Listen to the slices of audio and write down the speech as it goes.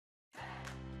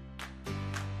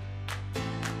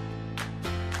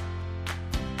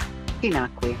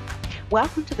Tēnā koe.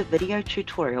 Welcome to the video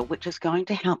tutorial, which is going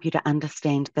to help you to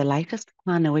understand the latest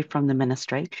Pānui from the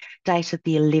Ministry, dated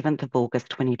the 11th of August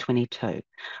 2022,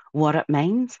 what it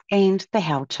means, and the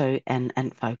how-to in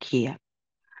Infocare.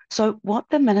 So what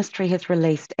the Ministry has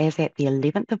released as at the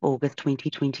 11th of August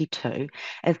 2022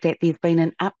 is that there's been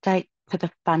an update to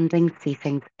the funding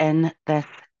settings in this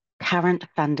current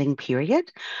funding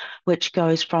period, which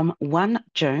goes from 1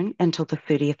 June until the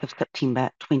 30th of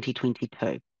September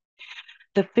 2022.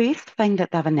 The first thing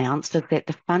that they've announced is that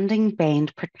the funding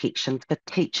band protections for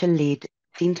teacher-led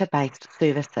centre-based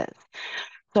services.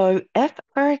 So if,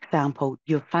 for example,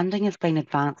 your funding has been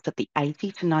advanced at the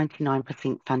 80 to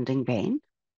 99% funding band,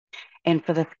 and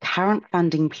for this current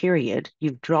funding period,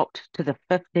 you've dropped to the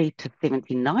 50 to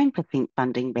 79%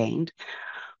 funding band,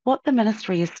 what the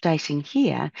Ministry is stating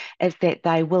here is that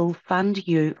they will fund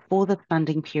you for the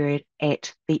funding period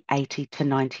at the 80 to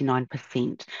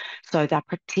 99%. So they're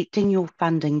protecting your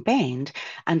funding band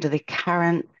under the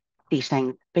current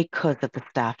settings because of the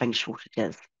staffing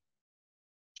shortages.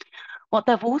 What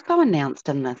they've also announced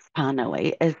in this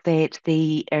Pānui is that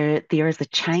there is a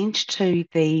change to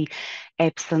the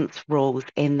absence rules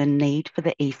and the need for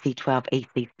the EC12,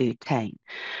 EC13.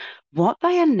 What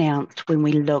they announced when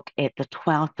we look at the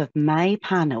 12th of May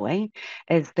Pānui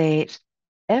is that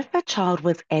if a child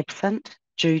was absent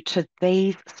due to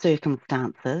these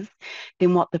circumstances,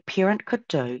 then what the parent could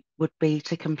do would be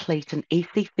to complete an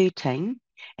EC13,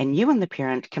 and you and the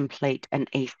parent complete an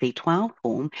EC12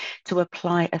 form to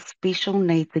apply a special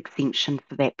needs exemption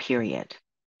for that period.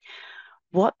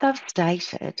 What they've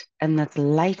stated in this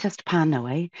latest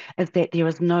Pānui is that there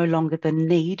is no longer the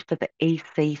need for the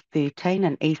EC13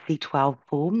 and EC12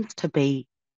 forms to be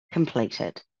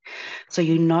completed. So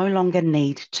you no longer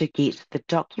need to get the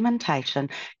documentation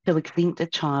to exempt a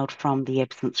child from the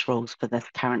absence rules for this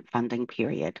current funding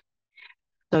period.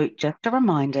 So just a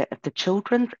reminder, if the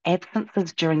children's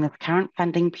absences during this current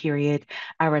funding period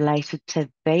are related to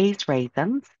these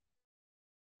reasons,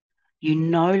 you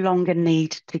no longer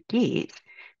need to get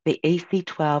the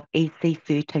EC12,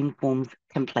 EC13 forms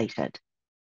completed.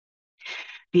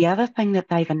 The other thing that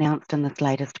they've announced in this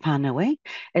latest Pānui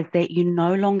is that you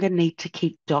no longer need to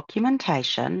keep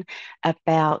documentation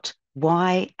about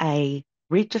why a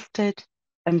registered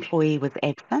employee was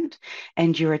absent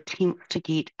and your attempt to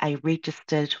get a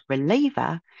registered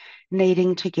reliever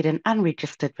needing to get an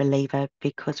unregistered reliever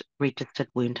because registered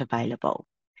weren't available.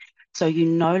 So you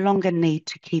no longer need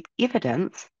to keep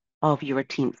evidence of your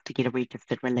attempts to get a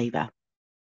registered reliever.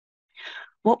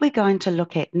 What we're going to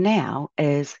look at now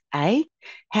is A,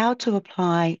 how to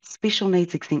apply special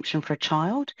needs exemption for a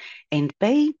child, and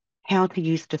B, how to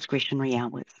use discretionary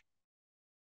hours.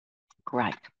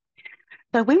 Great.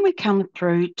 So when we come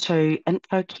through to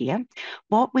Infocare,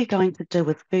 what we're going to do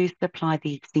is first apply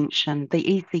the exemption, the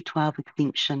EC12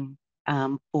 exemption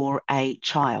for a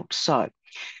child. So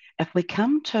if we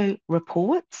come to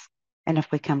reports, and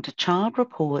if we come to child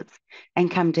reports and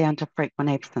come down to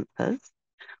frequent absences,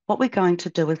 what we're going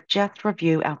to do is just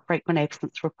review our frequent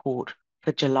absence report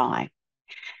for July.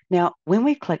 Now, when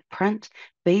we click print,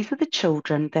 these are the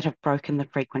children that have broken the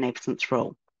frequent absence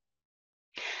rule.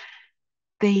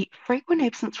 The frequent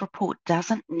absence report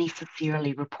doesn't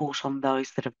necessarily report on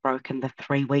those that have broken the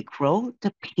 3-week rule,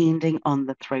 depending on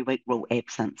the 3-week rule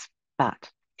absence.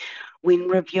 But when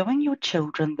reviewing your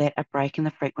children that are breaking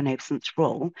the frequent absence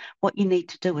rule, what you need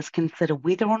to do is consider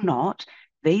whether or not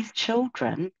these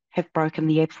children have broken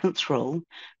the absence rule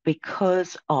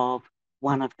because of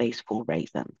one of these 4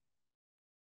 reasons.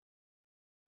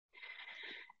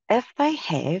 If they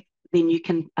have, then you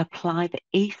can apply the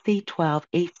EC12,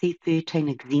 EC13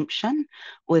 exemption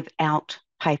without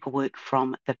paperwork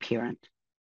from the parent.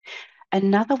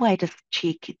 Another way to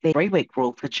check the 3-week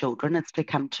rule for children is to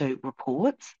come to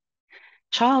reports,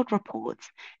 child reports,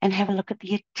 and have a look at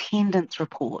the attendance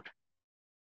report.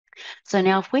 So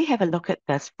now if we have a look at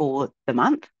this for the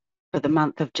month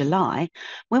of July,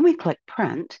 when we click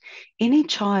print, any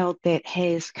child that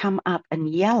has come up in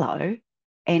yellow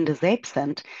and is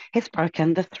absent has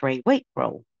broken the 3-week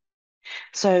rule.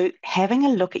 So having a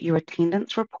look at your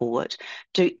attendance report,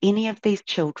 do any of these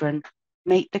children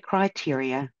meet the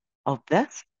criteria of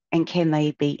this, and can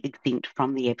they be exempt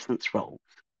from the absence rules?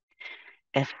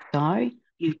 If so,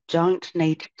 you don't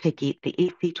need to get the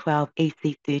EC12,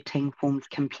 EC13 forms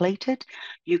completed.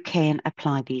 You can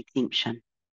apply the exemption.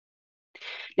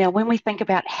 Now, when we think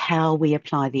about how we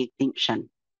apply the exemption,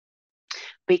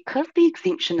 because the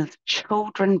exemption is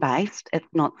children-based, it's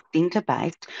not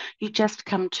centre-based, you just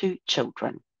come to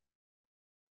children.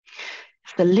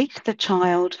 Select the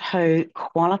child who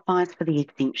qualifies for the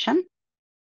exemption,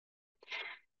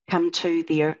 come to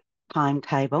their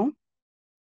timetable.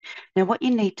 Now, what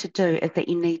you need to do is that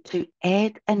you need to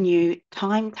add a new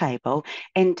timetable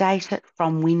and date it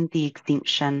from when the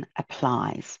exemption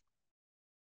applies.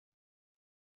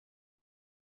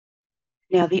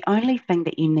 Now, the only thing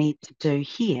that you need to do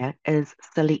here is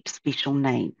select special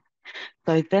needs.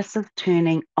 So this is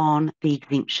turning on the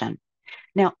exemption.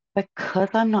 Now, because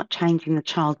I'm not changing the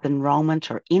child's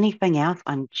enrolment or anything else,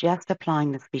 I'm just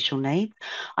applying the special needs,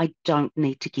 I don't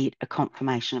need to get a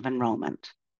confirmation of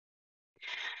enrolment.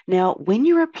 Now, when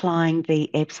you're applying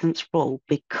the absence rule,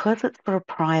 because it's for a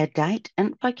prior date,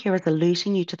 Infocare is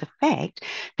alerting you to the fact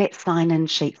that sign-in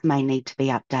sheets may need to be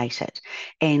updated.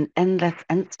 And in this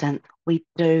instance, we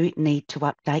do need to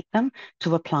update them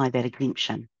to apply that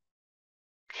exemption.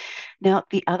 Now,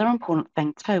 the other important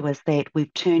thing too is that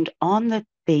we've turned on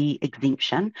the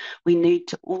exemption. We need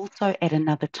to also add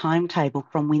another timetable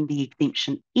from when the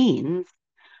exemption ends,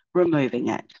 removing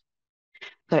it.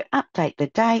 So update the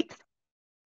date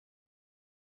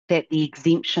that the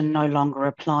exemption no longer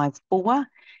applies for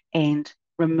and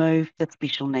remove the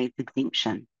special needs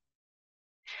exemption.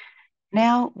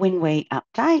 Now, when we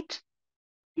update,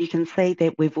 you can see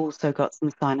that we've also got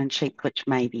some sign-in sheets which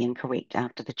may be incorrect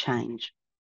after the change.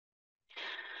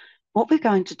 What we're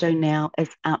going to do now is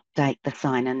update the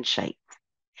sign-in sheets.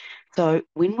 So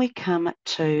when we come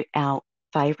to our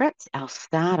favourites, our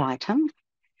start items,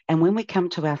 and when we come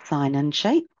to our sign-in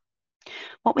sheet,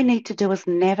 what we need to do is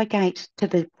navigate to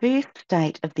the first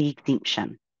date of the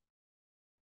exemption.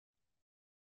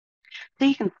 So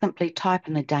you can simply type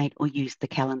in the date or use the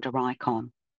calendar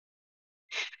icon.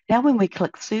 Now when we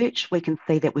click search, we can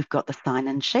see that we've got the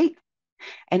sign-in sheet,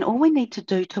 and all we need to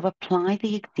do to apply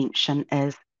the exemption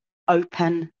is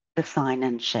open the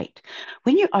sign-in sheet.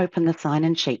 When you open the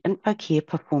sign-in sheet, Infocare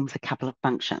performs a couple of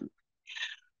functions.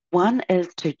 One is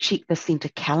to check the centre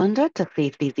calendar to see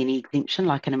if there's any exemption,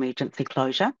 like an emergency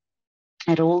closure.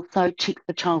 It also checks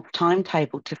the child's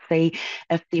timetable to see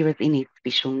if there is any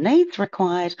special needs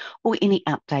required or any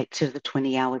update to the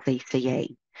 20 hours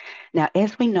ECE. Now,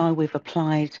 as we know, we've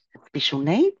applied special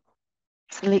needs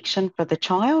selection for the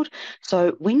child.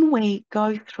 So when we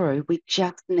go through, we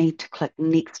just need to click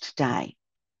next day.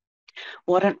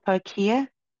 What Infocare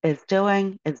is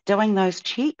doing those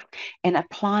checks and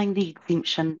applying the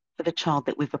exemption for the child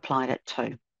that we've applied it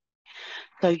to.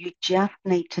 So you just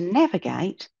need to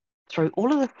navigate through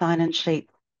all of the sign-in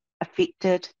sheets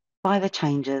affected by the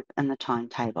changes in the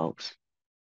timetables.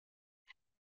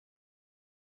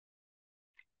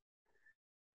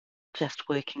 Just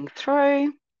working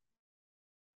through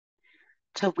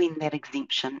to when that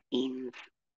exemption ends.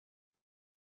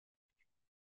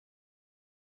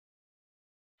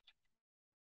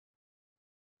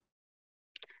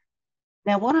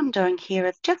 Now what I'm doing here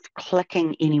is just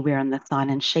clicking anywhere in the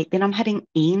sign-in sheet, then I'm hitting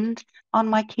end on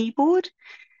my keyboard.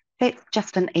 That's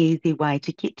just an easy way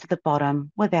to get to the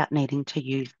bottom without needing to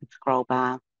use the scroll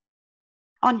bar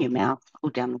on your mouse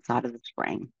or down the side of the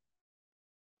screen.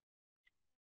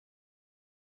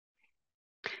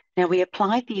 Now we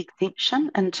applied the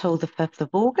exemption until the 5th of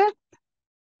August,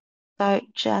 so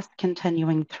just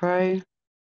continuing through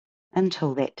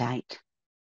until that date.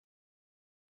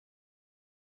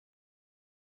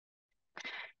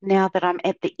 Now that I'm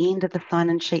at the end of the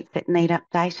sign-in sheets that need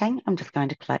updating, I'm just going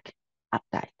to click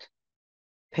update.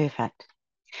 Perfect.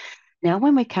 Now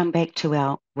when we come back to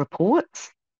our reports,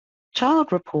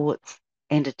 child reports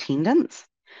and attendance,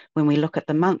 when we look at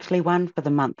the monthly one for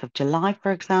the month of July,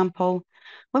 for example,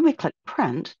 when we click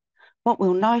print, what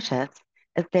we'll notice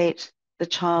is that the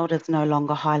child is no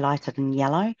longer highlighted in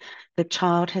yellow. The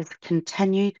child has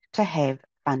continued to have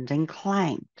funding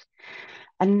claimed.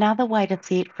 Another way to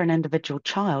see it for an individual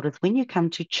child is when you come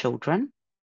to children,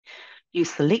 you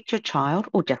select your child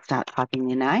or just start typing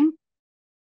their name.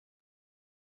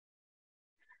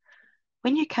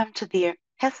 When you come to their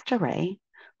history,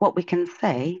 what we can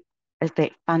see is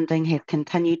that funding has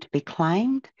continued to be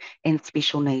claimed and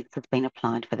special needs has been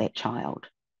applied for that child.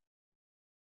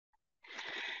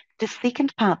 The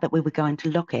second part that we were going to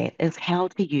look at is how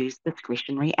to use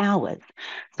discretionary hours.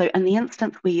 So in the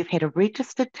instance where you've had a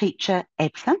registered teacher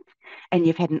absent and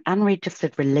you've had an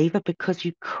unregistered reliever because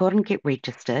you couldn't get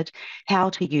registered, how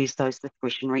to use those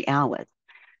discretionary hours.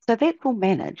 So that's all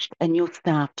managed in your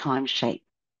staff timesheet.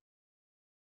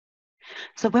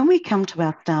 So when we come to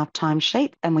our staff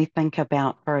timesheet and we think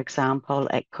about, for example,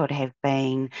 it could have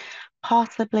been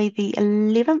possibly the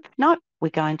 11th. No, we're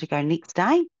going to go next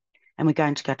day and we're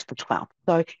going to go to the 12th.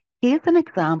 So here's an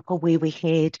example where we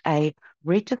had a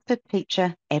registered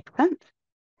teacher absent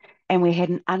and we had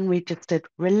an unregistered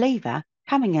reliever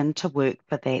coming in to work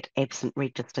for that absent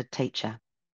registered teacher.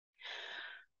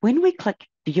 When we click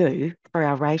view for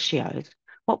our ratios,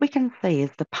 what we can see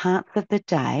is the parts of the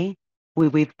day where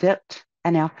we've dipped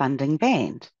in our funding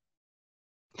band.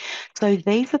 So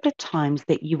these are the times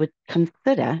that you would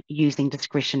consider using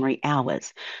discretionary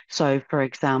hours. So for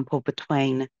example,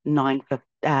 between 9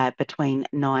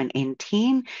 and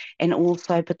 10, and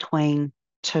also between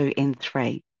 2 and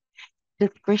 3.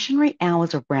 Discretionary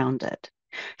hours are rounded.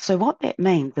 So what that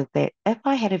means is that if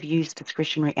I had have used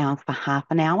discretionary hours for half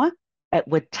an hour, it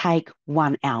would take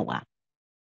 1 hour.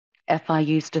 If I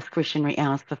used discretionary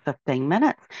hours for 15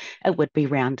 minutes, it would be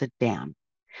rounded down.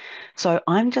 So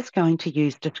I'm just going to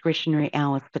use discretionary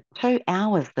hours for 2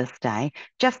 hours this day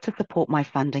just to support my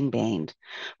funding band.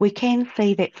 We can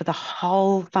see that for the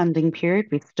whole funding period,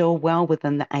 we're still well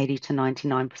within the 80 to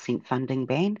 99% funding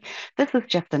band. This is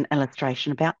just an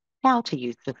illustration about how to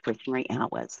use discretionary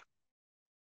hours.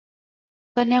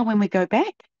 So now when we go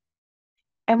back,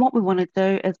 and what we want to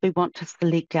do is we want to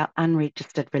select our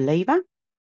unregistered reliever.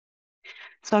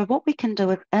 So what we can do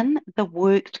is in the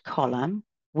worked column,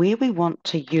 where we want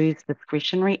to use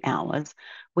discretionary hours,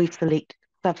 we select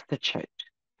substitute.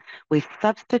 We're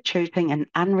substituting an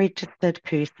unregistered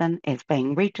person as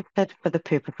being registered for the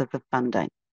purposes of funding.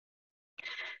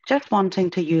 Just wanting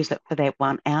to use it for that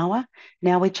 1 hour,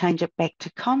 now we change it back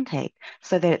to contact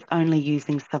so that it's only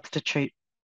using substitute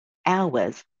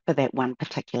hours for that one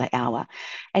particular hour.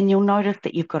 And you'll notice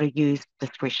that you've got to use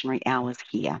discretionary hours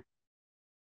here.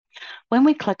 When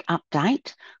we click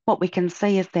update, what we can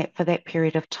see is that for that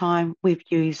period of time, we've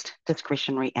used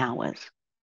discretionary hours.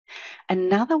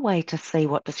 Another way to see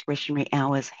what discretionary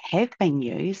hours have been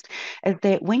used is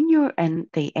that when you're in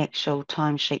the actual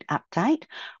timesheet update,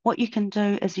 what you can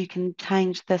do is you can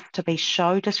change this to be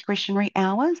show discretionary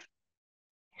hours.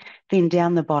 Then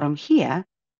down the bottom here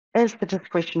is the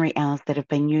discretionary hours that have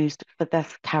been used for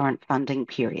this current funding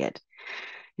period.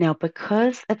 Now,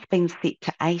 because it's been set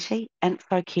to 80,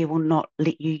 Infocare will not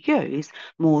let you use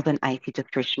more than 80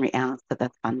 discretionary hours for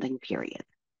this funding period.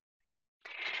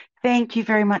 Thank you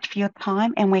very much for your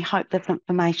time, and we hope this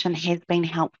information has been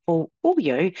helpful for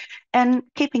you in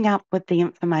keeping up with the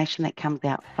information that comes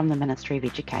out from the Ministry of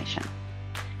Education.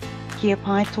 Kia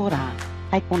pai tō rā,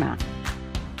 hei kona.